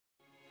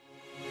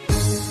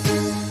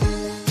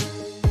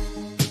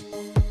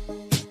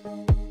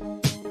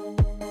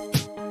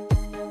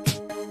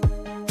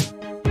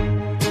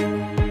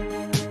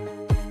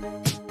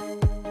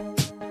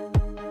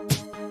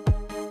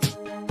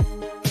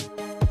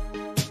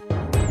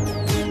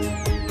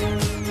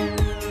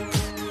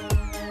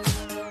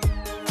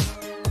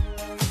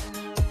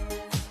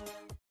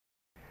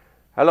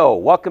Hello,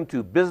 welcome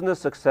to Business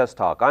Success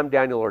Talk. I'm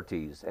Daniel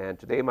Ortiz, and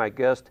today my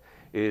guest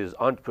is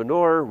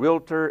entrepreneur,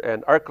 realtor,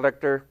 and art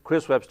collector,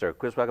 Chris Webster.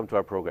 Chris, welcome to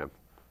our program.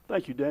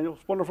 Thank you, Daniel.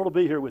 It's wonderful to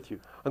be here with you.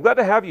 I'm glad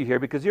to have you here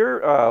because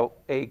you're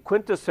a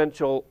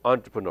quintessential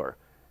entrepreneur,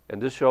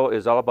 and this show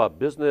is all about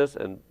business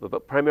and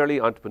but primarily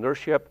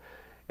entrepreneurship,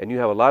 and you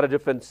have a lot of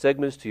different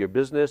segments to your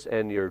business,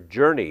 and your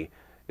journey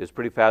is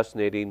pretty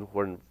fascinating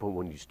from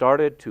when you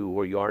started to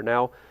where you are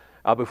now.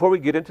 Before we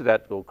get into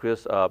that, though,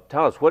 Chris,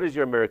 tell us, what is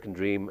your American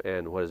dream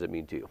and what does it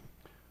mean to you?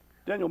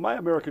 Daniel, my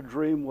American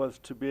dream was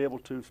to be able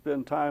to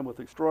spend time with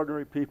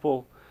extraordinary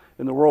people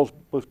in the world's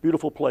most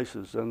beautiful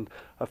places. And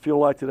I feel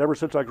like that ever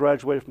since I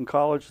graduated from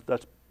college,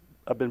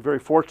 I've been very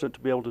fortunate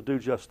to be able to do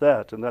just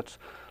that. And that's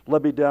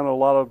led me down a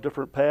lot of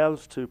different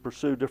paths to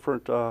pursue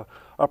different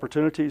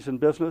opportunities in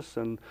business.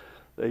 And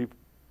they,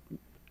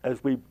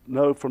 as we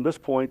know from this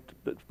point,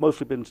 it's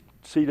mostly been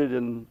seated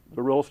in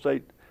the real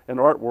estate and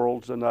art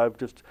worlds, and I've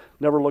just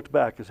never looked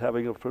back as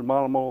having a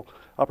phenomenal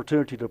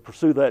opportunity to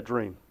pursue that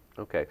dream.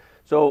 Okay,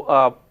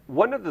 so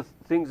one of the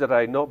things that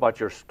I know about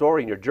your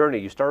story and your journey,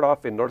 you start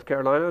off in North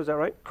Carolina, is that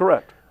right?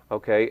 Correct.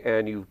 Okay,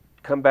 and you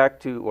come back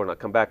to, or not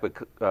come back,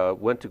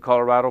 but went to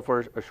Colorado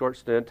for a short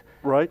stint.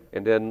 Right.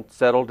 And then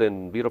settled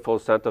in beautiful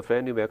Santa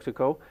Fe, New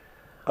Mexico.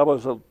 I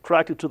was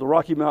attracted to the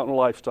Rocky Mountain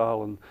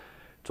lifestyle, and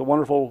it's a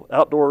wonderful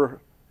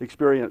outdoor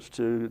experience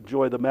to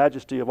enjoy the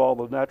majesty of all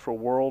the natural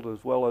world,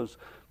 as well as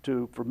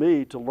for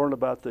me to learn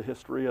about the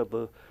history of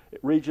the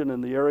region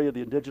and the area, the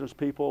indigenous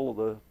people,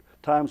 the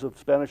times of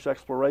Spanish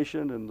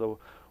exploration and the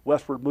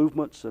westward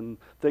movements and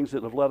things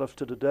that have led us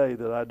to today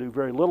that I knew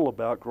very little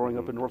about growing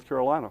up in North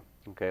Carolina.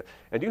 Okay,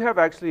 and you have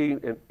actually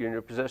in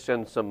your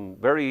possession some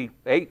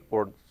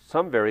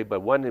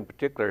but one in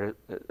particular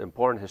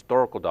important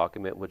historical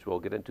document, which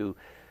we'll get into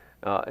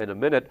in a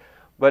minute.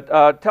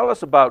 But tell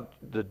us about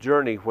the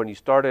journey when you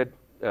started.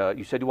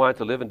 You said you wanted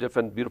to live in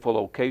different beautiful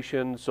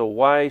locations. So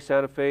why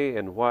Santa Fe,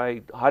 and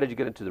how did you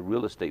get into the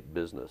real estate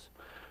business?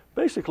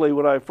 Basically,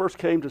 when I first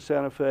came to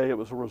Santa Fe, it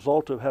was a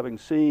result of having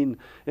seen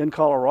in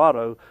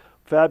Colorado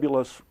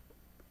fabulous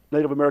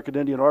Native American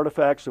Indian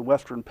artifacts and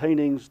Western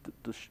paintings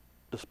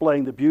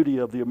displaying the beauty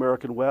of the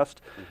American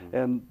West. Mm-hmm.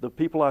 And the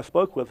people I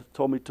spoke with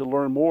told me to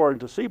learn more and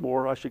to see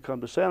more, I should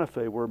come to Santa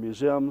Fe, where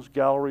museums,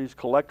 galleries,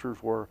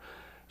 collectors were.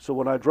 So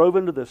when I drove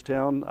into this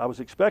town, I was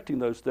expecting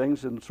those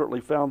things and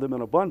certainly found them in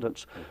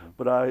abundance. Mm-hmm.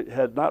 But I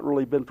had not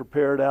really been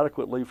prepared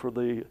adequately for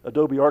the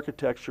adobe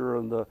architecture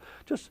and the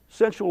just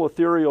sensual,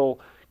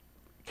 ethereal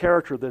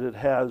character that it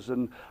has.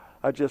 And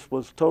I just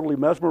was totally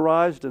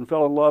mesmerized and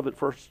fell in love at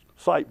first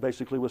sight,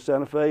 basically, with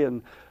Santa Fe,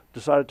 and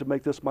decided to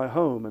make this my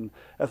home. And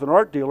as an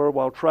art dealer,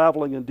 while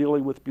traveling and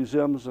dealing with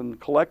museums and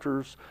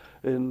collectors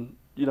in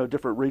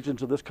different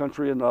regions of this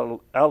country and out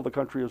of the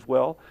country as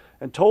well,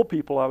 and told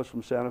people I was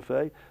from Santa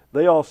Fe,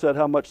 they all said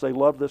how much they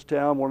loved this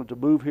town, wanted to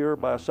move here,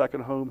 buy a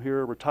second home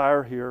here,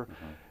 retire here.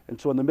 Mm-hmm.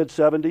 And so in the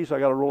mid-'70s, I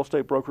got a real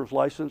estate broker's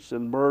license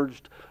and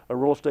merged a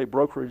real estate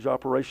brokerage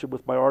operation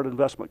with my art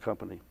investment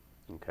company.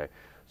 Okay.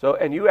 So,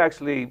 and you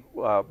actually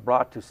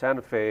brought to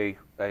Santa Fe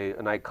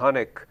an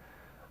iconic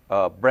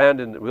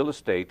brand in real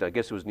estate. I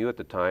guess it was new at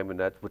the time,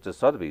 and which is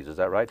Sothebys. Is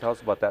that right? Tell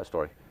us about that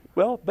story.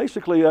 Well,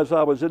 basically, as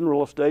I was in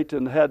real estate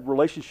and had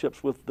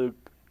relationships with the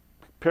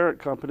parent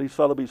company,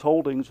 Sothebys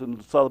Holdings, and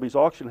Sothebys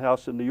Auction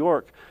House in New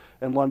York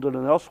and London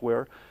and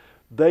elsewhere,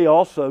 they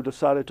also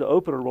decided to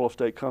open a real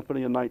estate company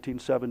in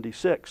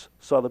 1976,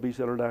 Sothebys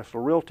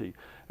International Realty.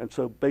 And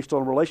so based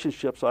on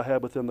relationships I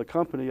had within the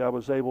company, I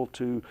was able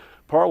to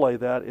parlay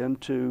that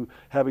into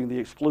having the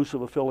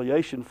exclusive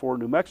affiliation for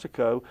New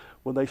Mexico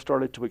when they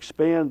started to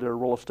expand their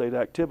real estate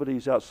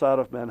activities outside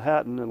of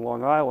Manhattan and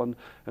Long Island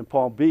and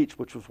Palm Beach,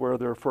 which was where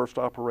their first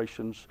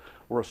operations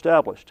were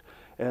established.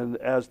 And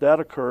as that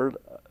occurred,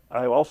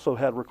 I also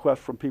had requests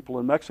from people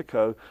in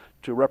Mexico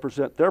to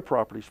represent their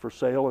properties for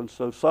sale, and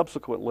so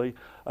subsequently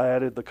I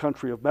added the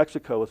country of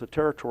Mexico as a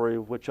territory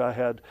of which I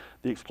had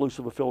the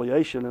exclusive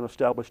affiliation and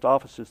established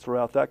offices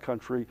throughout that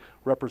country,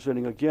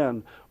 representing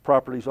again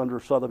properties under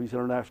Sothebys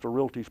International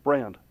Realty's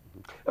brand.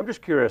 I'm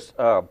just curious,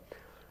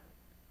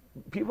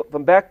 people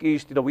from back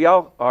east, we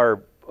all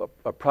are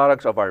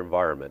products of our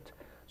environment.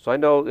 So I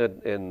know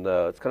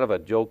it's kind of a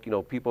joke,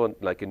 people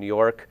like in New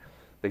York,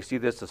 they see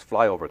this as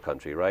flyover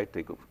country, right?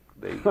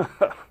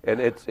 And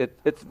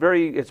it's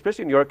very,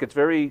 especially in New York, it's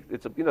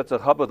a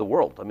hub of the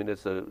world. I mean,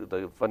 it's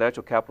the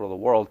financial capital of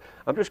the world.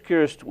 I'm just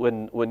curious,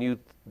 when you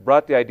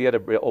brought the idea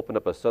to open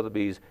up a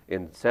Sotheby's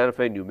in Santa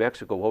Fe, New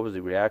Mexico, what was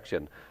the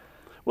reaction?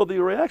 Well, the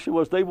reaction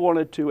was they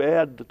wanted to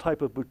add the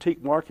type of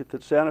boutique market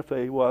that Santa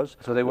Fe was.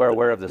 So they were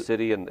aware of the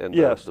city and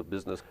yes. the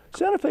business.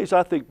 Santa Fe's,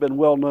 I think, been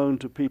well known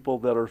to people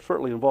that are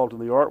certainly involved in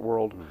the art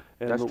world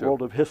and That's the true.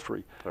 world of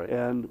history. Right.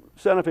 And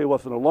Santa Fe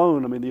wasn't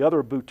alone. I mean, the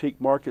other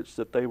boutique markets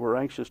that they were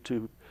anxious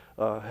to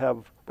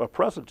have a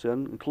presence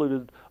in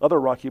included other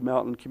Rocky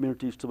Mountain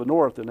communities to the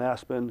north, in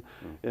Aspen,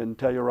 in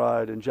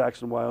Telluride, in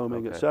Jackson,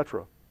 Wyoming, Okay. et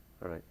cetera.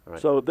 All right.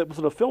 So that was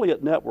an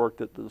affiliate network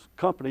that this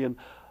company, and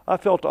I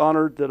felt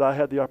honored that I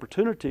had the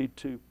opportunity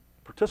to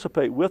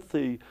participate with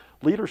the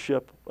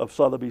leadership of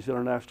Sothebys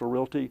International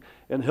Realty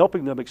in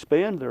helping them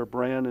expand their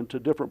brand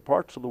into different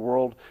parts of the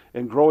world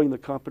and growing the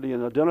company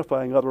and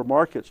identifying other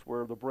markets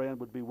where the brand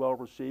would be well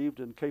received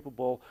and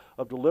capable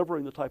of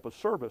delivering the type of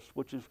service,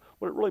 which is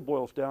what it really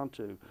boils down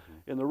to.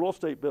 In the real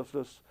estate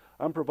business,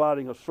 I'm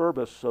providing a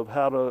service of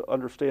how to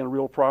understand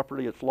real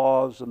property, its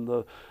laws, and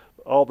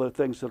all the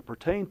things that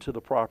pertain to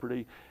the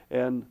property.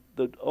 And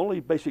the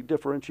only basic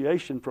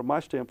differentiation from my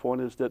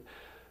standpoint is that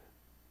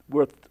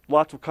with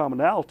lots of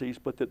commonalities,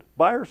 but that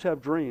buyers have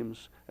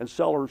dreams and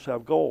sellers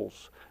have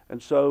goals.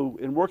 And so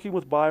in working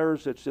with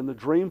buyers, it's in the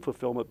dream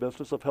fulfillment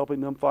business of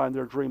helping them find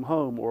their dream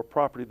home or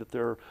property that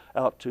they're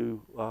out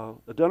to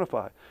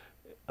identify.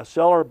 A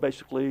seller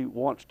basically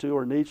wants to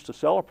or needs to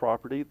sell a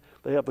property.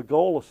 They have the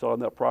goal of selling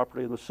that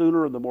property, and the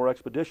sooner and the more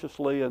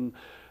expeditiously and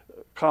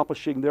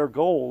accomplishing their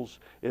goals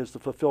is the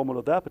fulfillment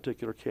of that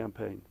particular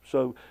campaign.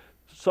 So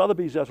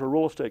Sotheby's, as a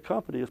real estate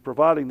company, is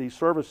providing these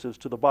services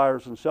to the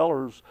buyers and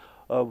sellers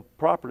of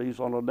properties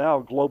on a now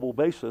global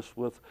basis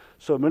with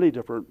so many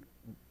different,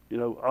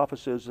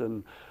 offices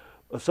and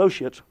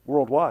associates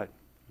worldwide.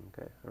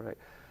 Okay, all right.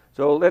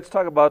 So let's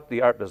talk about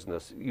the art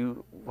business.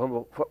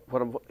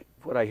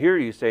 What I hear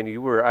you saying,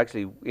 you were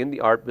actually in the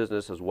art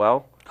business as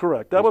well?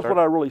 Correct. That was what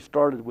I really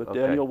started with, Okay.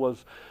 Daniel,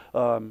 was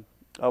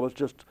I was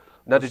just...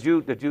 Now, did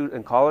you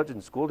in college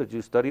and school, did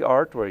you study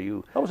art, or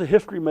you? I was a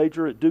history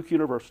major at Duke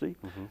University,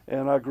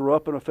 and I grew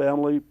up in a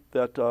family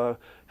that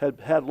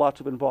had lots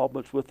of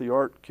involvements with the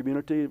art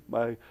community.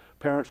 My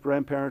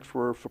grandparents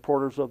were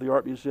supporters of the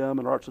Art Museum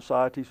and art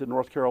societies in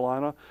North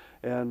Carolina,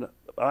 and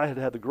I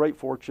had the great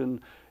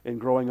fortune in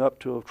growing up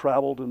to have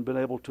traveled and been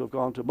able to have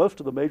gone to most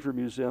of the major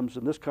museums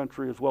in this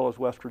country as well as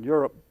Western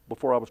Europe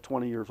before I was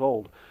 20 years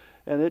old.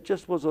 And it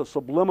just was a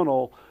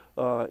subliminal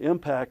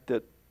impact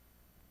that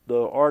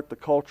the art, the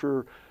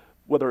culture,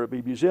 whether it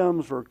be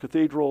museums or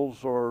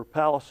cathedrals or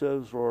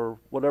palaces or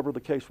whatever the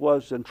case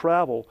was, and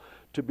travel,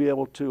 to be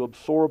able to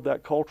absorb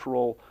that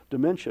cultural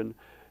dimension,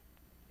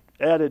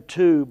 added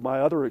to my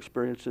other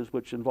experiences,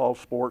 which involve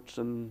sports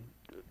and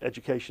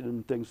education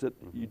and things that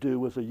you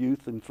do as a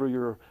youth and through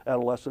your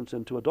adolescence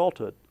into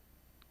adulthood.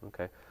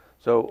 Okay.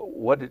 So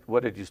what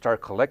did you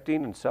start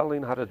collecting and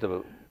selling? How did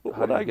you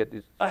get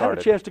started? I had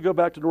a chance to go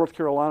back to North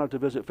Carolina to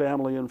visit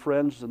family and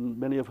friends, and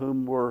many of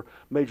whom were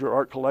major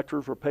art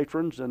collectors or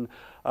patrons, and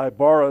I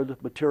borrowed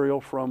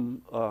material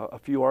from a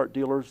few art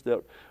dealers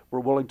that were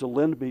willing to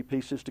lend me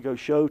pieces to go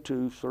show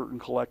to certain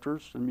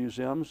collectors and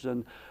museums,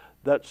 and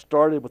that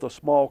started with a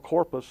small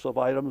corpus of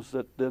items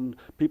that then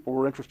people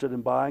were interested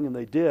in buying, and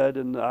they did,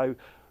 and I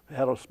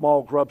had a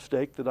small grub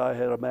stake that I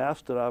had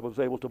amassed that I was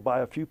able to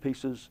buy a few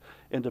pieces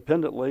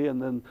independently,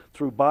 and then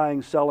through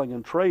buying, selling,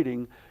 and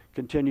trading,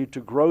 continued to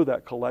grow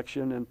that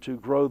collection and to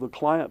grow the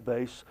client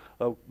base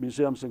of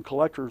museums and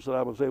collectors that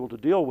I was able to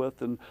deal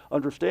with, and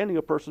understanding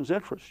a person's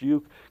interests.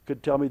 You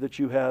could tell me that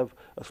you have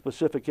a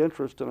specific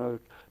interest in a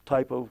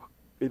type of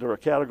either a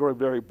category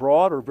very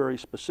broad or very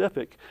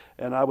specific,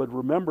 and I would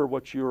remember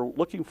what you're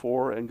looking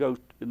for and go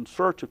in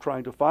search of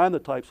trying to find the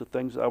types of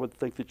things I would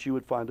think that you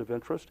would find of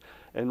interest,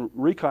 and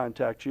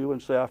recontact you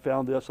and say, I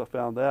found this, I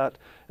found that,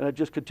 and it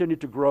just continued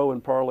to grow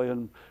and parlay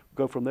and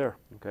go from there.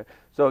 Okay.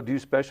 So do you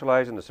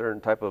specialize in a certain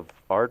type of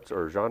arts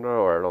or genre,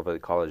 or I don't know if they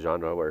call it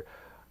genre, or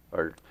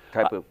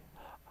type of,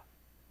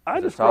 I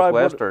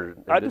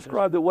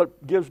describe that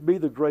what gives me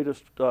the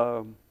greatest,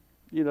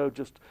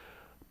 just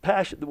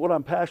passion, what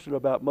I'm passionate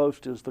about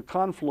most is the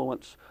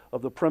confluence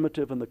of the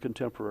primitive and the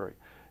contemporary.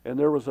 And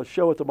there was a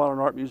show at the Modern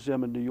Art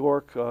Museum in New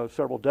York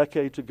several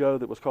decades ago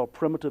that was called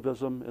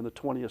Primitivism in the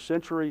 20th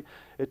Century.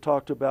 It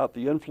talked about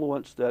the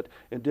influence that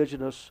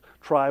indigenous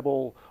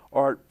tribal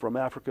art from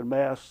African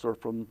masks or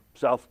from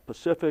South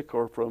Pacific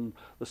or from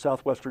the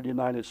southwestern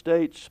United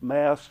States,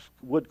 masks,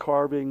 wood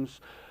carvings,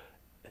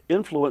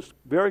 influenced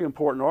very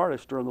important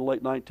artists during the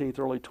late 19th,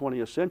 early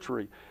 20th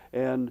century.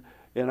 And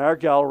in our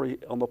gallery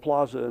on the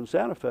plaza in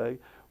Santa Fe,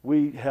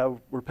 we have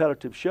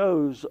repetitive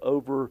shows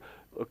over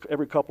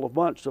every couple of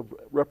months of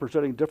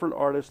representing different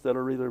artists that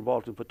are either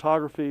involved in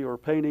photography or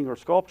painting or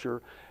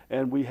sculpture,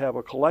 and we have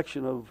a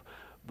collection of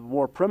the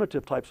more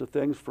primitive types of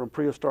things from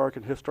prehistoric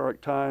and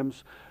historic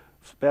times,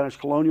 Spanish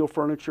colonial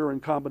furniture in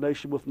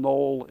combination with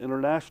Knoll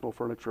International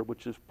Furniture,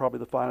 which is probably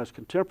the finest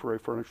contemporary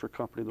furniture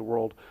company in the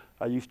world.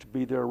 I used to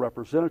be their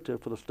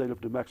representative for the state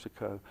of New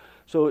Mexico.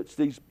 So it's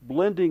these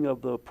blending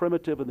of the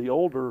primitive and the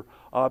older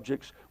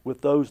objects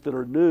with those that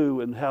are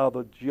new, and how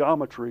the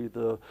geometry,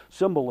 the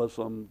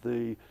symbolism,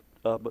 the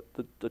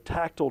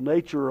tactile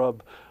nature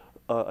of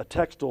a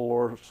textile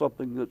or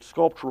something that's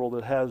sculptural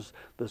that has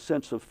the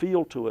sense of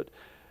feel to it.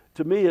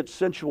 To me, it's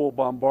sensual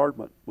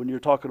bombardment when you're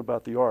talking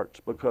about the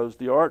arts, because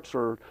the arts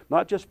are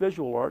not just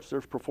visual arts.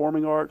 There's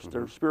performing arts,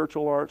 there's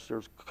spiritual arts,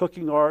 there's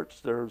cooking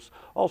arts, there's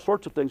all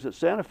sorts of things. That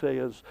Santa Fe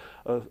is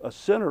a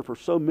center for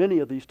so many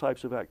of these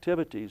types of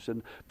activities,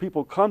 and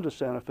people come to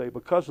Santa Fe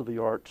because of the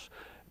arts,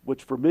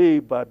 which for me,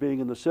 by being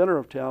in the center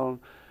of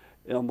town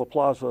on the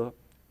plaza,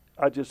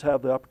 I just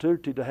have the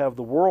opportunity to have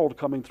the world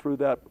coming through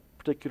that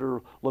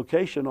particular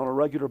location on a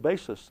regular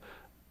basis.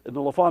 in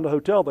the La Fonda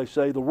Hotel, they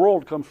say the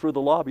world comes through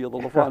the lobby of the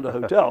La Fonda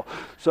Hotel.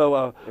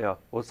 So Yeah.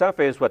 Well, Santa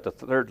Fe is what, the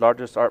third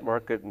largest art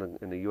market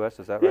in the U.S.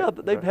 Is that right? yeah,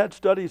 they've had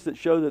studies that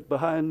show that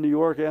behind New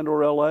York and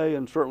or L.A.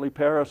 and certainly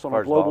Paris on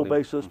far a as global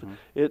volume. basis,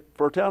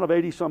 for a town of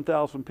 80-some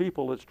thousand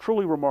people, it's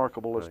truly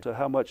remarkable as Right. to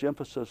how much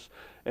emphasis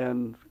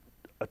and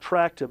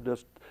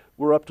attractiveness.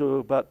 We're up to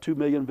about 2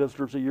 million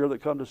visitors a year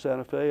that come to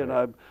Santa Fe, and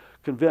Right. I'm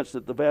convinced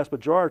that the vast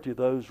majority of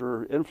those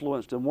are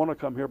influenced and want to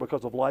come here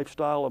because of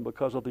lifestyle and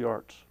because of the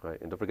arts. Right.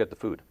 And don't forget the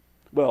food.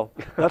 Well,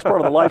 that's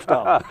part of the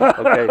lifestyle.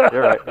 Okay,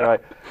 you're right, you're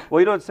right.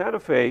 Well, in Santa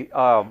Fe,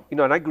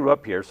 and I grew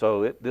up here,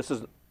 so this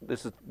is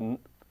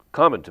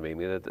common to me. I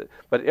mean,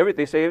 but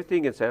they say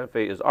everything in Santa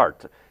Fe is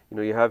art.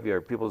 You have your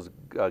people's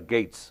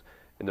gates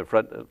in the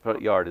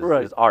front yard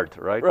Right. is art,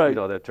 right? Right.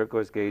 The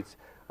turquoise gates,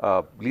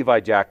 Levi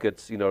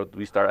jackets. I don't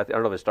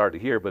know if it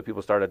started here, but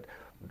people started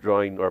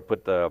drawing or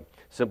put the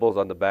symbols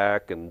on the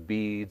back and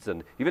beads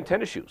and even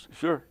tennis shoes.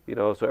 Sure.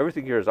 So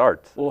everything here is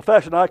art. Well, a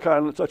fashion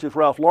icon such as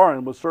Ralph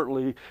Lauren was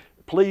certainly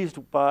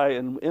pleased by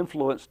and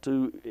influenced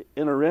to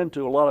enter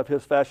into a lot of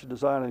his fashion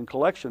design and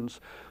collections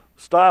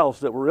styles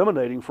that were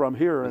emanating from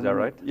here. Is that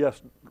right?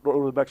 Yes,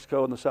 over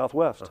Mexico and the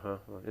Southwest. Well,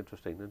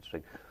 interesting.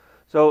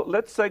 So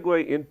let's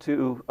segue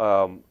into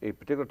a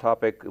particular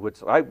topic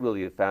which I'm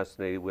really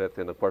fascinated with,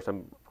 and of course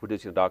I'm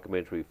producing a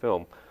documentary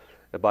film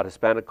about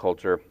Hispanic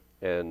culture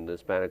and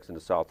Hispanics in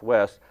the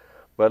Southwest.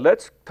 But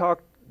let's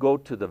go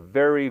to the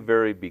very,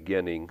 very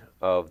beginning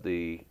of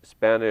the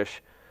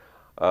Spanish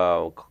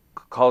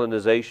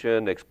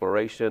colonization,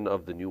 exploration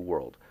of the New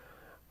World.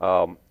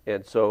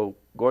 And so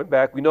going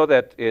back, we know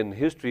that in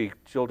history,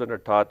 children are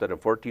taught that in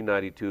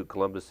 1492,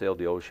 Columbus sailed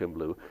the ocean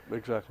blue.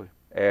 Exactly.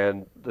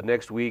 And the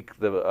next week,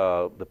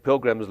 the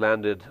Pilgrims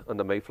landed on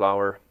the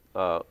Mayflower,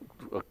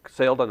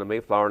 sailed on the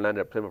Mayflower and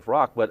landed at Plymouth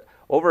Rock. But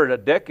over a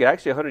decade,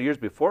 actually 100 years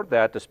before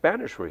that, the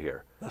Spanish were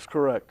here. That's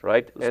correct.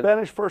 Right? The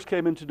Spanish first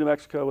came into New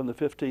Mexico in the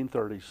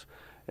 1530s,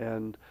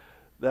 and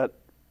that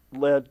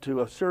led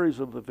to a series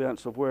of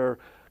events of where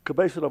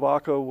Cabeza de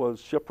Vaca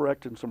was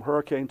shipwrecked in some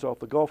hurricanes off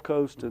the Gulf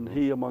Coast, and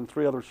he, among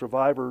 3 other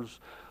survivors,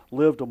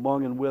 lived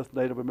among and with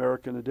Native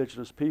American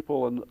indigenous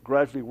people and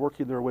gradually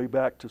working their way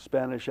back to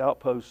Spanish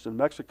outposts in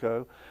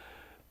Mexico.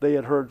 They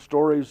had heard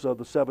stories of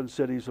the 7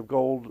 cities of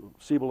gold,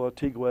 Cibola,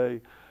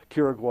 Tigüe,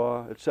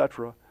 Quirigua,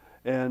 etc.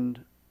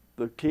 And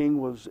the king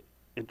was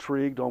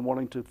intrigued on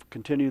wanting to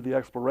continue the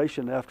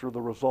exploration after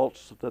the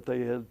results that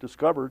they had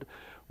discovered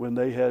when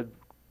they had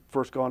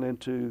first gone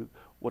into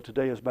what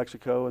today is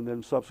Mexico and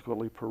then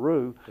subsequently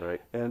Peru,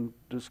 Right. and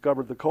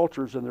discovered the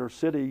cultures in their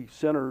city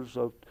centers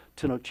of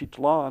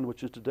Tenochtitlan,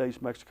 which is today's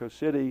Mexico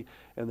City,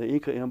 and the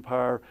Inca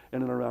Empire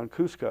in and around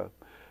Cusco,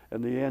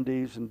 and the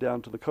Andes and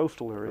down to the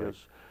coastal areas.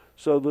 Right.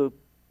 So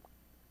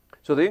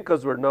the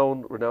Incas were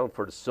known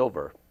for the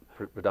silver,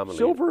 predominantly.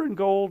 Silver and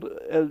gold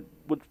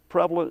was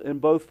prevalent in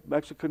both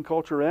Mexican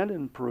culture and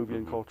in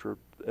Peruvian culture,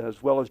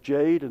 as well as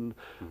jade, and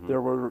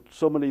there were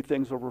so many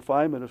things of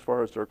refinement as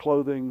far as their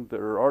clothing,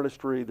 their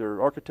artistry,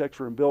 their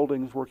architecture and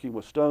buildings, working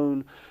with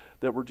stone,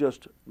 that were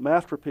just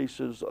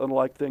masterpieces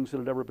unlike things that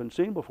had ever been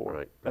seen before,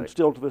 Right, and right.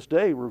 still to this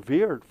day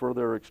revered for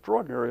their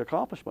extraordinary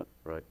accomplishment.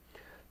 Right.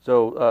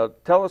 So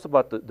tell us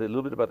about a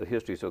little bit about the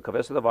history. So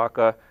Cabeza de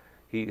Vaca,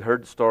 he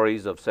heard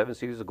stories of 7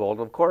 cities of gold,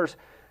 and of course,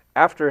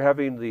 after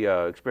having the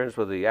experience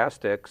with the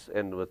Aztecs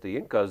and with the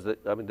Incas,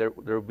 there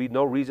would be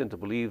no reason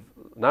to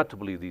not to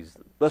believe these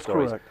That's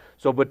stories. correct.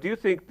 So, but do you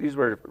think these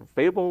were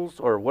fables,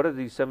 or what did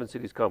these 7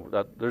 cities come?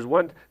 There's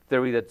one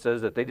theory that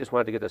says that they just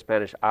wanted to get the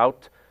Spanish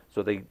out,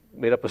 so they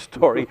made up a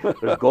story.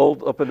 There's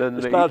gold up in the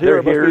It's not here,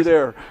 it must be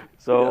there.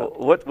 So,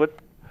 Yeah.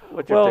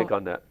 what's your take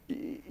on that?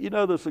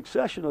 The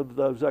succession of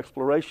those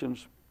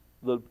explorations,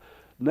 the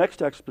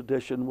next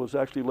expedition was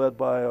actually led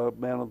by a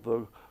man of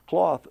the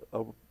cloth,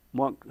 a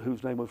monk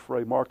whose name was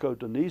Fray Marco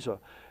de Niza,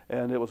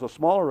 and it was a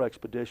smaller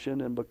expedition,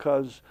 and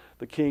because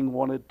the king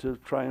wanted to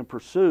try and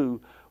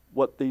pursue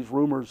what these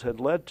rumors had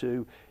led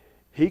to,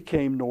 he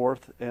came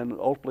north and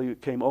ultimately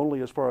came only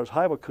as far as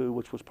Jaibucu,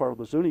 which was part of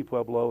the Zuni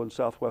Pueblo in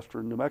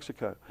southwestern New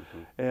Mexico,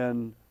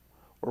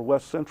 or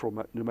west central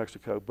New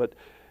Mexico. But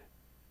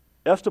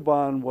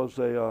Esteban was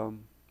a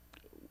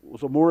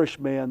Moorish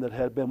man that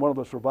had been one of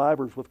the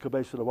survivors with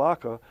Cabeza de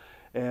Vaca,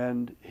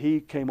 and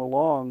he came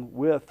along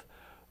with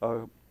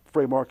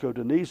Fray Marco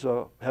de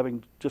Niza,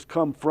 having just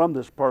come from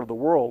this part of the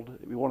world.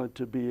 He wanted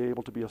to be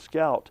able to be a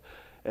scout,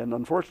 and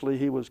unfortunately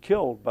he was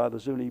killed by the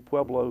Zuni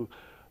Pueblo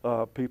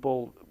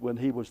people when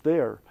he was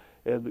there,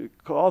 and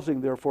causing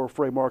therefore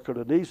Fray Marco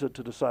de Niza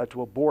to decide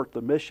to abort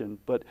the mission.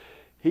 But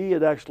he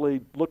had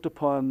actually looked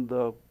upon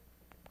the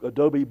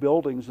adobe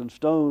buildings and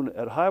stone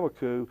at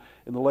Jaibucu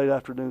in the late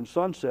afternoon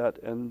sunset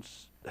and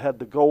had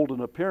the golden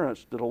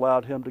appearance that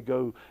allowed him to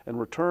go and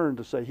return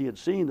to say he had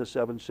seen the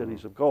 7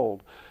 cities of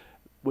gold,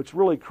 which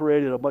really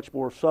created a much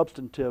more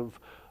substantive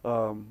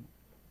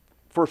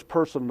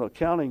first-person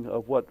accounting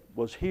of what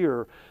was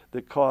here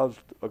that caused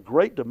a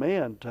great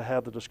demand to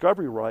have the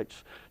discovery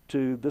rights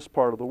to this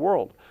part of the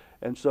world.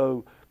 And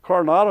so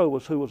Coronado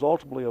was who was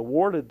ultimately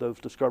awarded those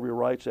discovery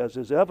rights, as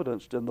is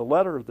evidenced in the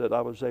letter that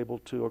I was able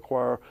to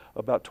acquire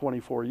about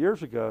 24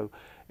 years ago.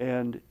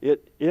 And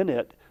in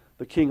it,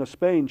 the King of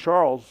Spain,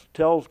 Charles,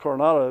 tells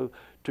Coronado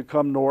to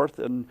come north,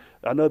 and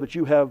I know that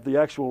you have the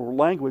actual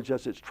language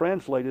as it's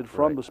translated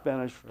from Right. the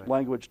Spanish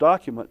language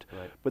document,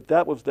 Right. but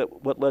that was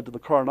what led to the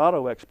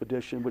Coronado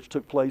expedition, which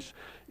took place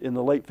in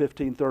the late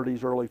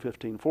 1530s, early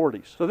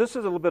 1540s. So this is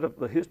a little bit of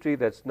the history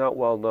that's not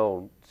well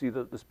known. See,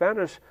 the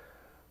Spanish,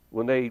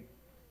 when they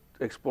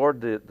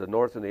explored the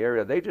north in the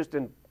area, they just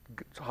didn't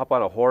hop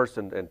on a horse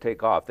and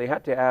take off. They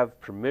had to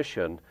have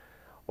permission,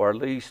 or at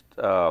least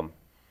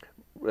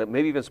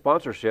maybe even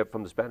sponsorship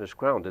from the Spanish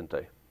crown, didn't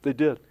they? They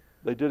did.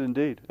 They did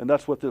indeed. And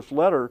that's what this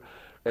letter...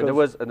 And there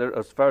was,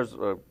 as far as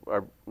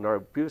in our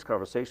previous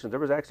conversations, there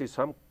was actually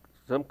some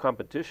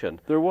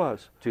competition. There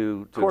was.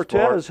 To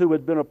Cortez, explore. who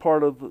had been a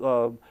part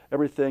of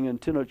everything in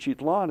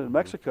Tenochtitlan in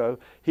Mexico,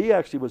 he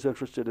actually was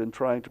interested in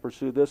trying to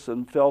pursue this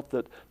and felt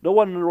that no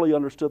one really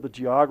understood the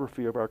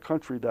geography of our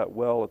country that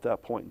well at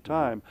that point in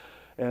time.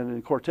 And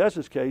in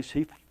Cortez's case,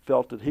 he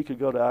felt that he could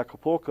go to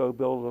Acapulco,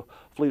 build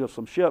a fleet of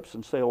some ships,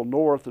 and sail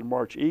north and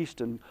march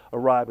east and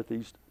arrive at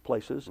these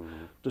places.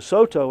 De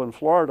Soto in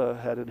Florida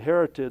had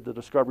inherited the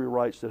discovery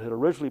rights that had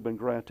originally been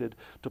granted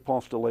to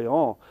Ponce de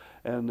Leon,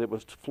 and it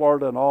was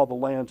Florida and all the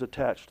lands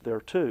attached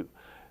thereto.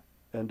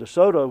 And De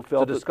Soto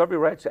felt So discovery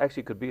rights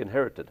actually could be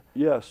inherited.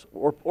 yes,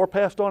 or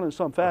passed on in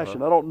some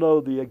fashion. I don't know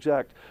the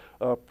exact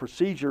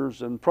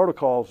procedures and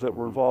protocols that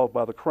were involved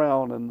by the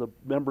Crown and the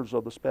members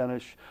of the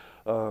Spanish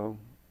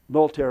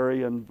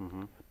military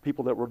and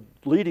people that were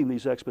leading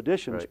these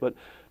expeditions. Right. But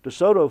De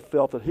Soto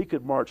felt that he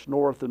could march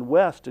north and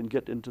west and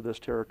get into this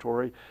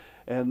territory.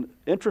 And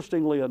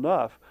interestingly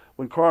enough,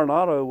 when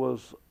Coronado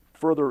was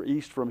further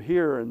east from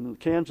here in the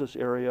Kansas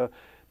area,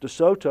 De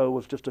Soto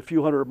was just a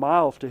few hundred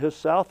miles to his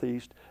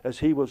southeast as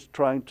he was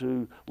trying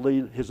to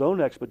lead his own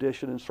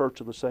expedition in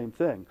search of the same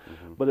thing.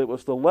 But it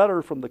was the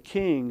letter from the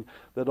king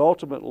that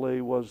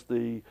ultimately was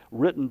the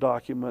written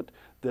document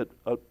that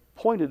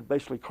appointed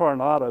basically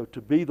Coronado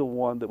to be the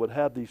one that would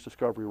have these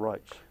discovery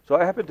rights. So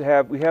I happen to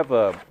have,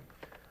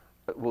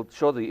 we'll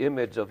show the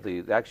image of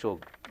the actual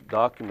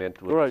document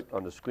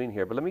on the screen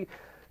here, but let me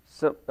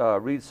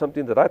read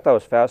something that I thought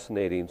was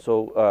fascinating.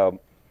 So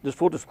just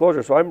full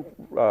disclosure, so I'm,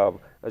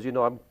 as you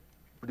know, I'm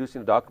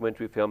producing a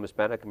documentary film,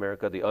 Hispanic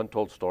America, The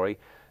Untold Story.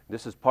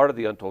 This is part of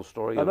the untold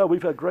story. I know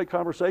we've had great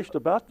conversation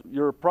about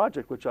your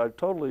project, which I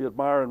totally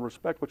admire and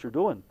respect what you're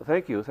doing.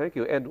 Thank you, thank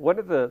you. And one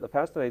of the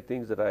fascinating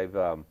things that I've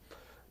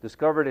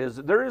discovered is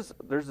there's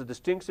a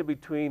distinction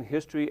between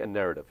history and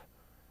narrative.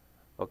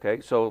 Okay,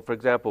 so for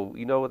example,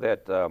 you know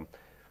that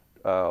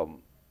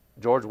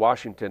George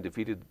Washington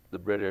defeated the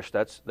British.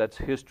 That's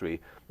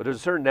history. But there's a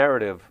certain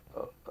narrative,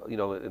 you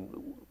know,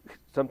 and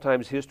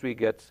sometimes history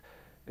gets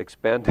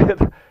expanded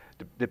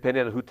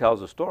depending on who tells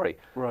the story.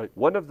 Right.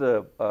 One of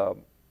the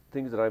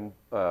things that I'm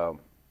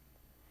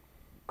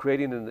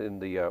creating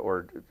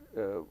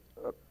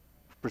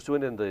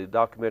pursuing in the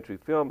documentary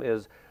film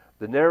is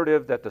the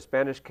narrative that the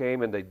Spanish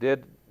came and they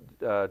did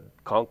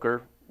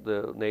conquer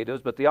the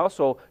natives, but they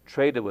also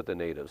traded with the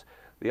natives.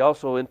 They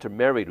also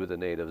intermarried with the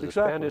natives.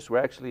 Exactly. The Spanish were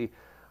actually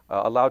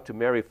allowed to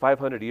marry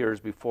 500 years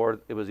before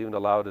it was even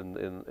allowed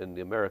in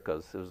the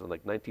Americas. It was in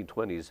like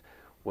 1920s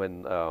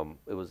when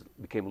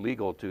it became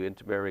legal to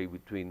intermarry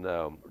between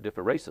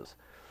different races.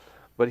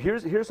 But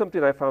here's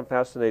something I found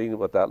fascinating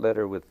about that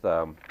letter with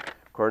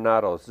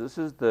Coronado. So this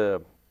is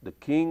the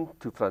king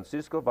to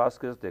Francisco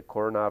Vasquez de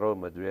Coronado,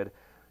 Madrid,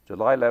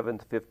 July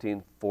 11th,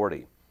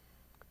 1540.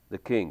 The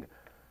king.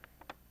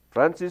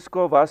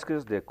 Francisco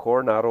Vasquez de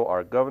Coronado,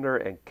 our governor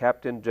and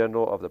captain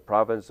general of the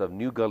province of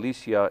New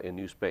Galicia in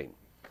New Spain.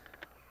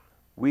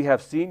 We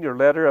have seen your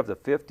letter of the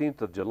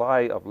 15th of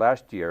July of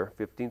last year,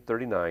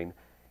 1539,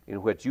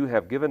 in which you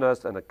have given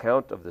us an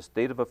account of the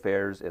state of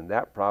affairs in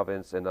that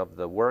province and of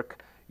the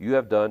work you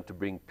have done to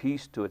bring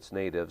peace to its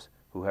natives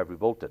who have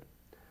revolted.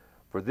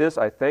 For this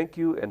I thank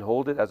you and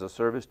hold it as a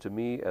service to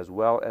me, as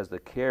well as the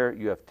care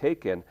you have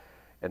taken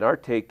and are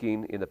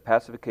taking in the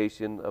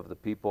pacification of the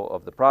people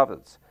of the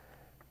province,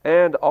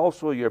 and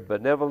also your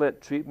benevolent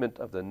treatment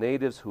of the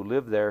natives who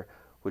live there,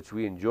 which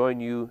we enjoin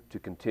you to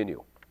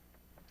continue.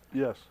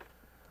 Yes.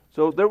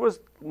 So there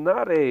was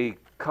not a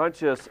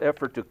conscious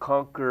effort to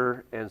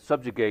conquer and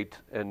subjugate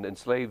and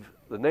enslave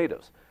the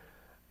natives.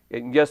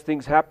 And yes,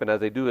 things happen as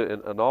they do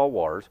in all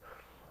wars,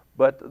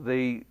 but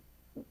these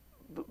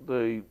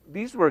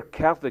were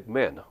Catholic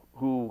men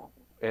who,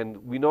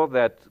 and we know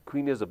that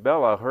Queen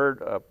Isabella,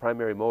 her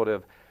primary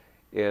motive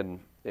in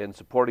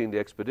supporting the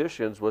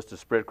expeditions was to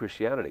spread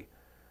Christianity.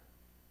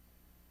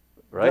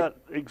 Right?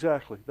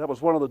 Exactly. That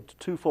was one of the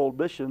twofold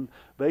mission,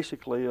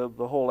 basically, of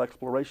the whole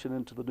exploration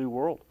into the New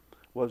World,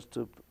 was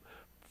to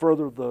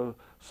further the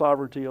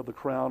sovereignty of the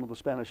crown of the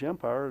Spanish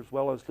Empire, as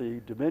well as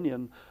the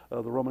dominion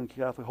of the Roman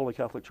Catholic, Holy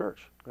Catholic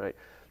Church. Right.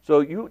 So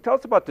you tell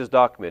us about this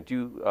document.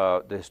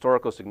 The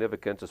historical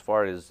significance as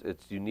far as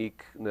its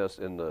uniqueness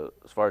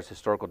as far as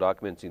historical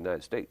documents in the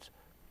United States.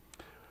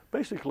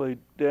 Basically,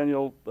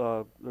 Daniel,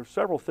 there's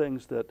several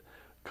things that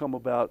come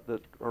about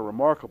that are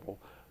remarkable.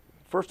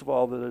 First of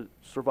all, that it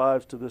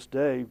survives to this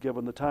day,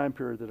 given the time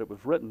period that it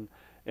was written.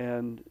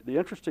 And the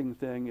interesting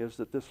thing is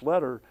that this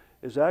letter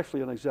is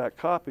actually an exact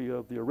copy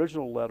of the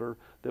original letter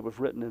that was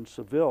written in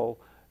Seville,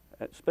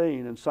 at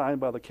Spain, and signed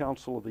by the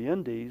Council of the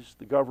Indies,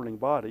 the governing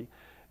body.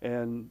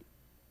 And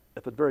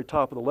at the very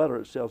top of the letter,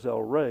 it says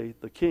El Rey,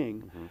 the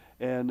king,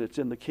 and it's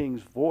in the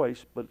king's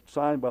voice, but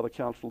signed by the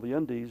Council of the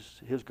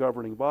Indies, his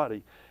governing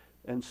body,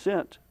 and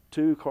sent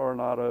to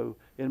Coronado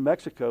in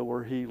Mexico,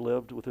 where he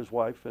lived with his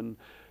wife and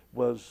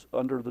was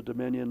under the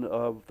dominion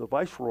of the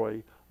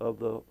viceroy of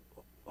the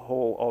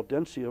whole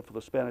audiencia for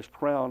the Spanish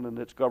crown and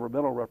its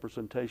governmental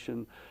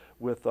representation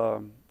with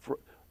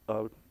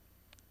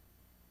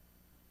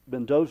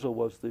Mendoza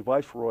was the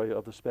viceroy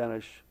of the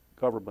Spanish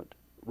government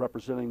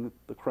representing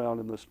the crown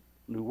in this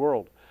new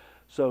world.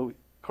 So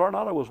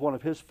Coronado was one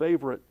of his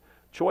favorite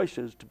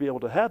choices to be able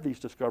to have these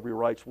discovery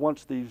rights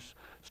once these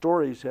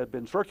stories had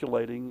been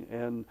circulating,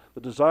 and the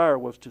desire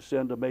was to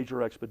send a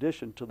major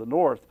expedition to the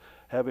north,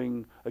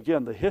 having,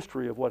 again, the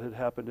history of what had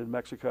happened in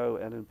Mexico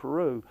and in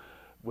Peru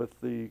with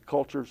the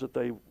cultures that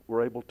they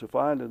were able to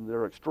find and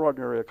their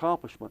extraordinary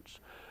accomplishments.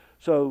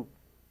 So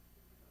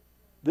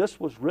this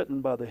was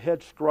written by the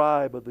head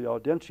scribe of the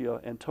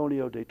Audiencia,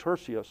 Antonio de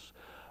Tercius,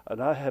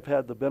 and I have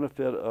had the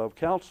benefit of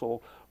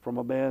counsel from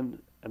a man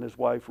and his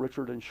wife,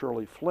 Richard and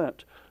Shirley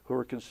Flint, who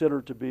are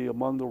considered to be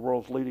among the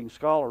world's leading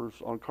scholars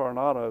on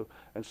Coronado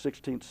and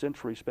 16th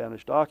century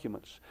Spanish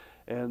documents.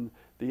 And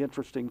the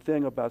interesting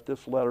thing about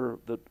this letter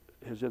that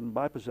is in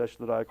my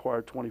possession that I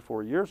acquired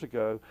 24 years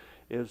ago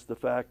is the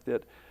fact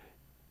that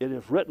it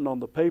is written on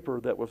the paper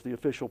that was the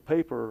official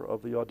paper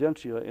of the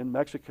Audiencia in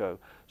Mexico.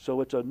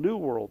 So it's a New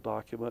World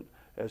document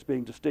as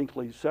being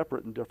distinctly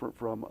separate and different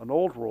from an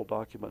Old World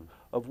document,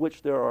 of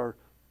which there are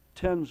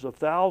tens of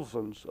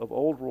thousands of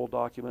Old World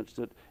documents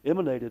that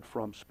emanated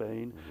from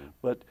Spain.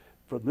 But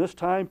from this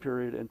time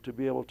period and to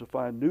be able to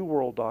find New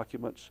World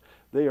documents,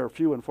 they are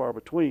few and far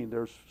between.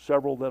 There's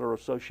several that are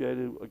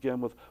associated, again,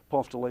 with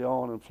Ponce de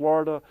Leon in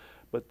Florida,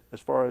 but as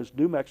far as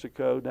New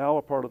Mexico, now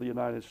a part of the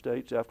United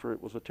States after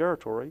it was a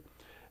territory,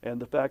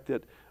 and the fact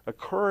that a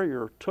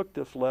courier took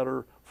this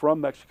letter from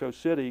Mexico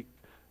City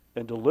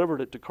and delivered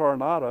it to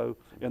Coronado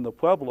in the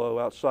Pueblo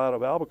outside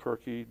of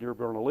Albuquerque near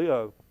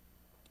Bernalillo,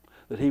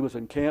 that he was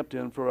encamped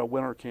in for a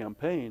winter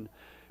campaign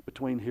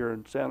between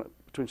Santa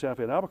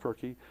Fe and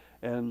Albuquerque,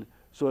 and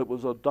so it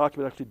was a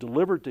document actually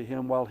delivered to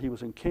him while he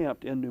was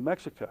encamped in New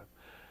Mexico.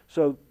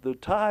 So the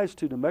ties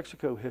to New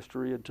Mexico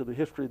history and to the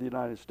history of the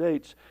United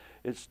States,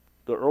 it's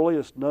the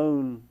earliest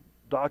known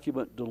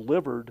document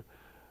delivered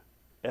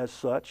as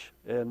such,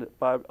 and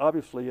by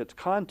obviously its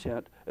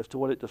content as to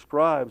what it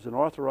describes in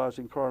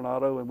authorizing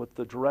Coronado and with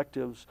the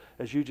directives,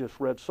 as you just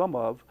read some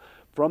of,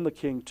 from the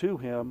king to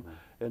him,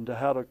 and to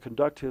how to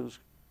conduct his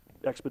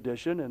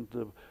expedition and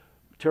the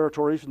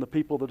territories and the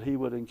people that he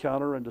would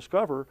encounter and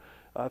discover,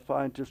 I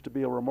find just to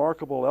be a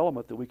remarkable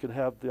element that we can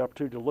have the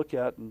opportunity to look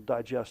at and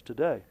digest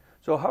today.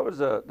 So how is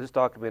this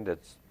document that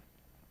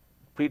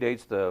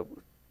predates the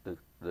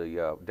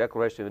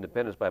Declaration of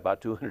Independence by about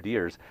 200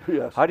 years?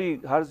 Yes. How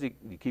does he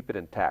keep it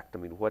intact? I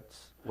mean,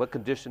 what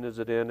condition is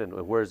it in, and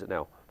where is it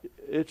now?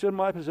 It's in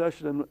my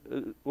possession,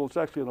 and well, it's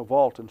actually in a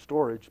vault and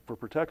storage for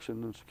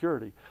protection and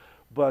security.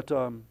 But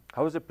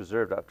how is it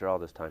preserved after all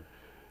this time?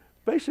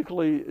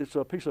 Basically, it's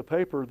a piece of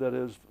paper that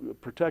is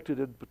protected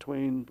in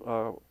between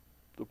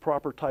the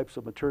proper types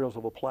of materials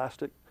of a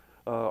plastic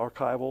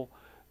archival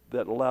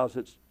that allows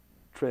its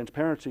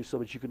transparency so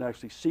that you can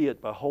actually see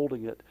it by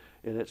holding it,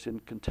 and it's in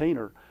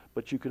container,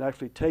 but you can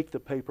actually take the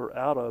paper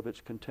out of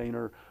its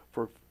container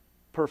for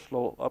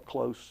personal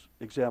up-close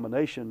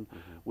examination,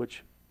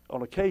 which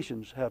on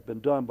occasions have been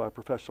done by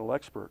professional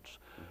experts.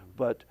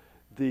 But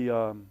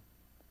the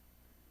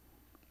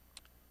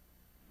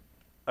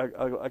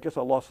I guess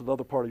I lost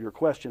another part of your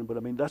question, but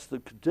I mean, that's the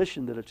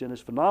condition that it's in, is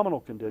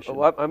phenomenal condition.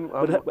 Oh,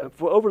 but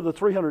for over the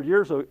 300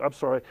 years, I'm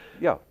sorry.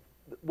 Yeah.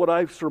 What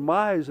I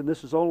surmise, and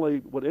this is only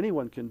what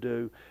anyone can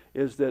do,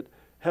 is that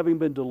having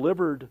been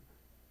delivered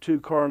to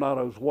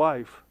Coronado's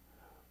wife,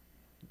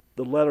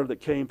 the letter that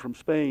came from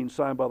Spain,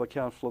 signed by the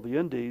Council of the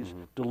Indies,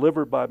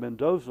 delivered by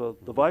Mendoza,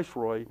 the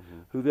viceroy,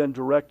 who then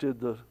directed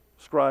the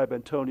scribe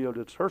Antonio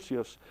de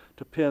Tercius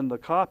to pen the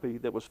copy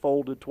that was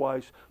folded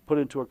twice, put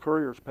into a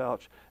courier's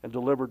pouch, and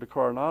delivered to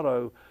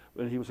Coronado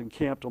when he was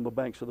encamped on the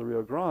banks of the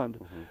Rio Grande.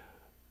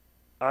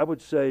 I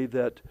would say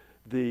that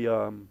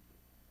the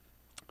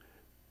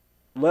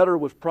letter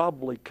was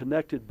probably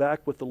connected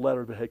back with the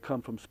letter that had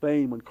come from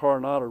Spain when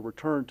Coronado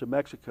returned to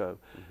Mexico.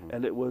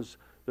 And there's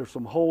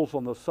some holes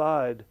on the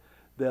side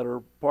that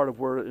are part of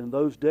where in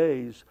those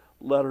days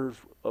letters,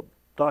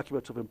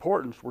 documents of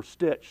importance were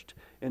stitched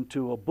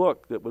into a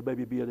book that would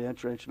maybe be an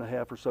inch and a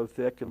half or so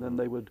thick, and then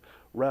they would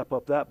wrap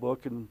up that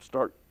book and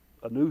start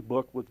a new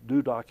book with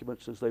new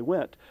documents as they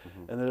went.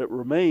 And then it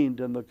remained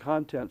in the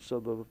contents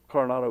of the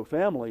Coronado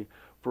family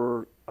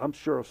for, I'm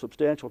sure, a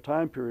substantial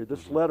time period.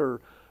 This letter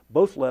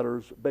both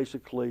letters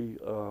basically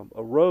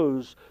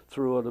arose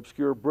through an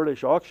obscure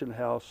British auction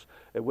house,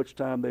 at which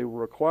time they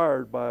were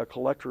acquired by a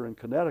collector in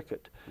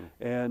Connecticut.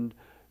 And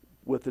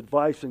with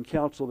advice and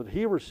counsel that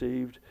he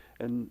received,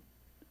 and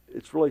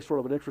it's really sort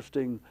of an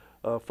interesting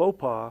faux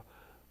pas,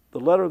 the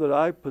letter that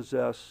I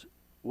possess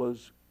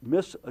was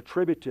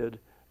misattributed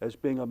as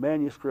being a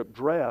manuscript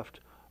draft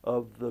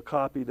of the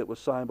copy that was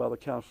signed by the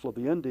Council of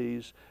the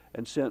Indies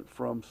and sent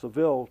from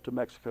Seville to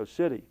Mexico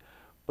City.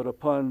 But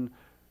upon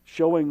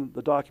showing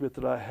the document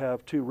that I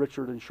have to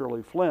Richard and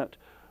Shirley Flint,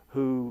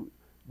 who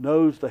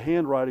knows the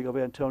handwriting of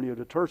Antonio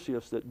de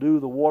Tercius, that knew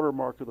the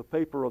watermark of the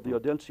paper of the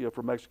Audiencia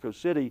from Mexico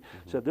City,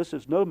 said this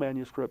is no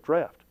manuscript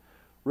draft.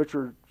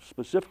 Richard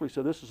specifically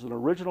said this is an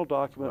original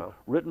document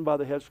written by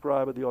the head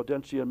scribe of the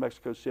Audiencia in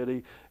Mexico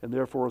City, and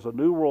therefore is a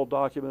New World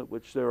document,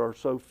 which there are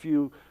so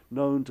few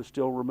known to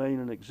still remain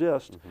and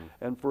exist,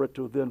 and for it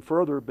to have then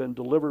further been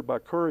delivered by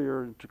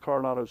courier into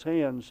Coronado's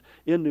hands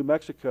in New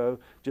Mexico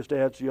just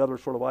adds the other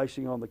sort of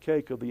icing on the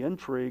cake of the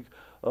intrigue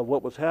of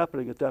what was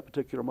happening at that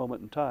particular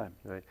moment in time.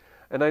 Right.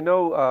 And I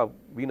know,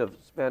 being of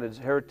Spanish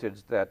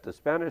heritage, that the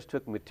Spanish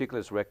took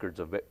meticulous records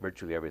of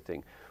virtually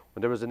everything.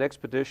 When there was an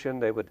expedition,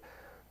 they would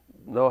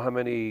know how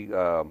many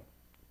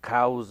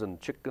cows and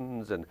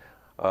chickens, and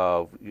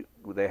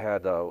they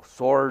had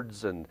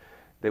swords, and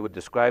they would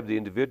describe the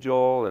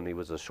individual, and he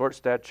was a short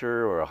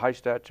stature or a high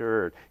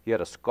stature, or he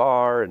had a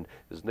scar, and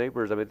his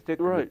neighbors. I mean, they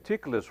take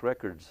meticulous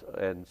records.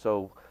 And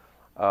so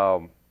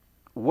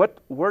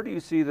where do you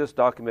see this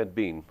document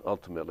being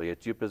ultimately?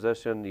 It's your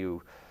possession.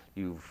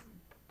 You've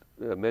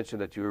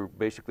mentioned that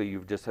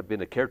you've just have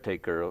been a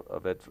caretaker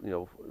of it, you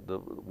know,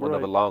 one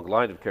of a long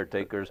line of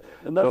caretakers.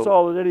 And that's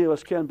all that any of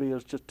us can be,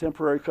 is just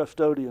temporary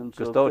custodians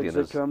of things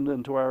that come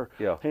into our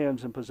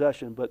hands and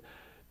possession. But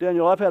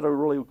Daniel, I've had a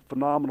really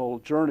phenomenal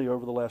journey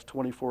over the last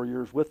 24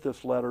 years with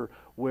this letter,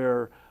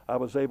 where I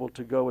was able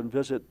to go and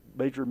visit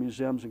major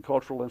museums and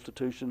cultural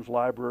institutions,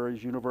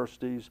 libraries,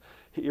 universities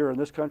here in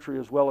this country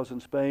as well as in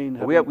Spain.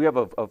 Well, we have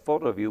a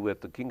photo of you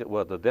with the king,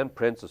 well, the then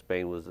Prince of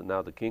Spain was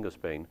now the King of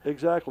Spain.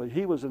 Exactly.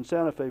 He was in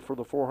Santa Fe for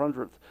the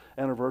 400th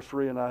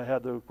anniversary, and I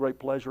had the great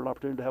pleasure and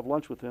opportunity to have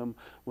lunch with him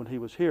when he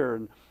was here.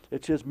 And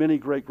it's his many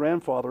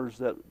great-grandfathers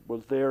that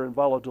was there in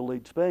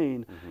Valladolid,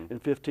 Spain in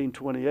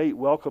 1528,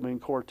 welcoming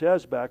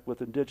Cortez back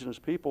with indigenous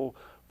people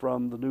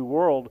from the New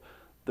World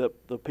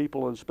that the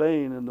people in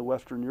Spain and the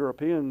Western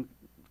European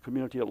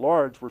community at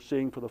large were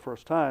seeing for the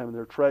first time, and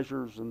their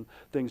treasures and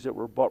things that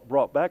were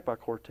brought back by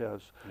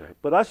Cortez. Right.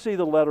 But I see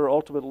the letter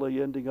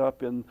ultimately ending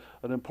up in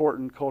an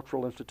important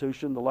cultural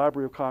institution, the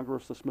Library of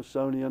Congress, the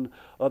Smithsonian,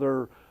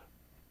 other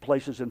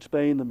places in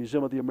Spain, the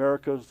Museum of the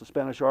Americas, the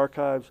Spanish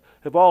Archives,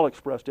 have all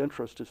expressed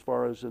interest as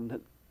far as in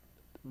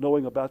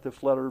knowing about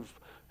this letter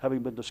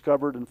having been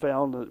discovered and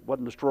found, that it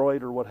wasn't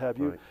destroyed or what have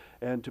you,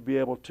 and to be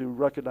able to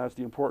recognize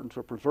the importance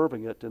of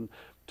preserving it. And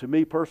to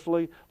me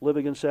personally,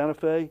 living in Santa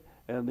Fe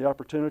and the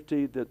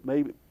opportunity that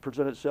may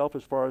present itself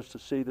as far as to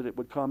see that it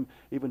would come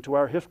even to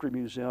our history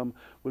museum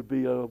would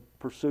be a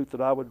pursuit that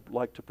I would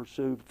like to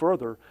pursue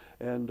further.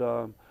 And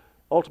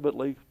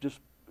ultimately, just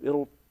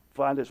it'll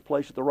find its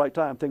place at the right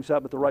time. Things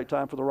happen at the right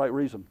time for the right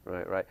reason.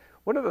 Right, right.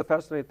 One of the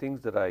fascinating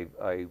things that I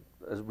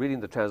was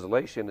reading the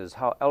translation is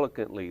how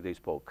eloquently they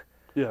spoke.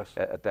 Yes.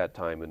 At that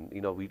time, and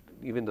you know,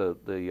 even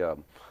the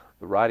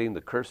writing,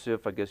 the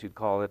cursive, I guess you'd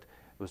call it,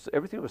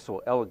 everything was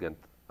so elegant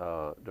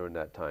during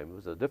that time. It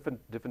was a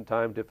different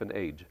time, different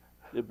age.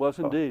 It was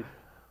indeed.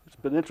 It's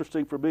been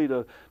interesting for me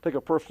to take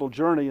a personal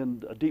journey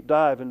and a deep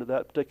dive into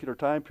that particular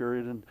time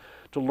period, and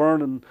to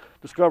learn and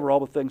discover all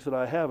the things that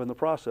I have in the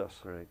process.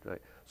 Right,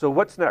 right. So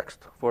what's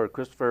next for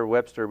Christopher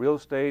Webster Real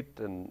Estate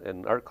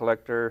and art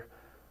collector?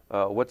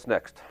 What's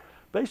next?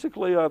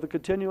 Basically, the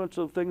continuance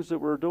of things that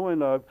we're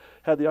doing. I've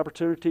had the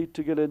opportunity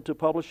to get into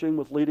publishing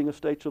with leading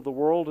estates of the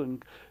world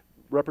and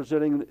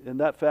representing in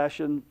that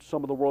fashion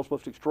some of the world's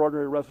most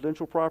extraordinary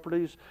residential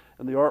properties.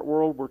 In the art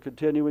world, we're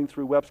continuing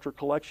through Webster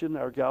Collection,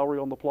 our gallery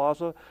on the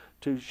plaza,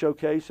 to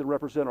showcase and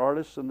represent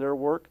artists and their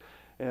work,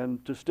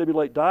 and to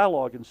stimulate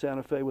dialogue in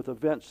Santa Fe with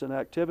events and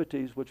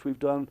activities, which we've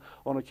done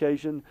on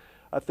occasion.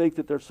 I think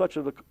that there's such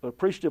an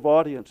appreciative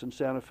audience in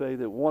Santa Fe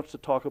that wants to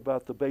talk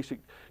about the basic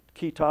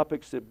key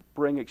topics that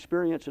bring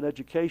experience and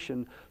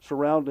education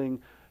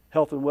surrounding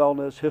health and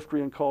wellness,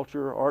 history and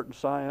culture, art and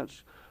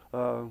science,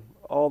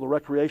 all the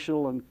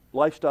recreational and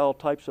lifestyle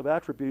types of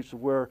attributes,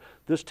 of where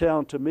this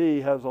town, to me,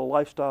 has a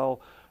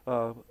lifestyle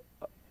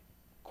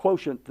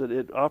quotient that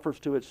it offers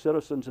to its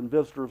citizens and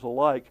visitors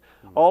alike,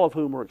 all of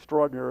whom are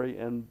extraordinary,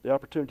 and the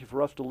opportunity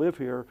for us to live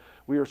here,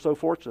 we are so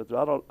fortunate.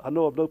 I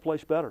know of no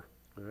place better.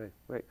 All right,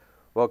 great.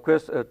 Well,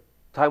 Chris,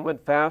 time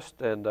went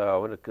fast, and I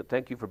want to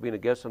thank you for being a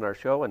guest on our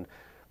show, and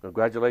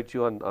congratulate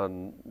you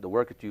on the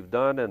work that you've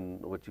done and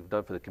what you've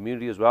done for the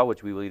community as well,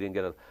 which we really didn't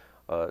get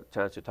a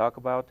chance to talk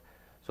about.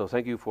 So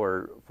thank you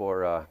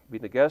for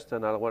being a guest,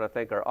 and I want to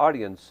thank our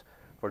audience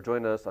for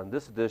joining us on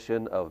this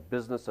edition of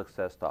Business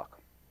Success Talk.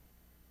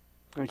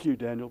 Thank you,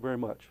 Daniel, very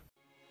much.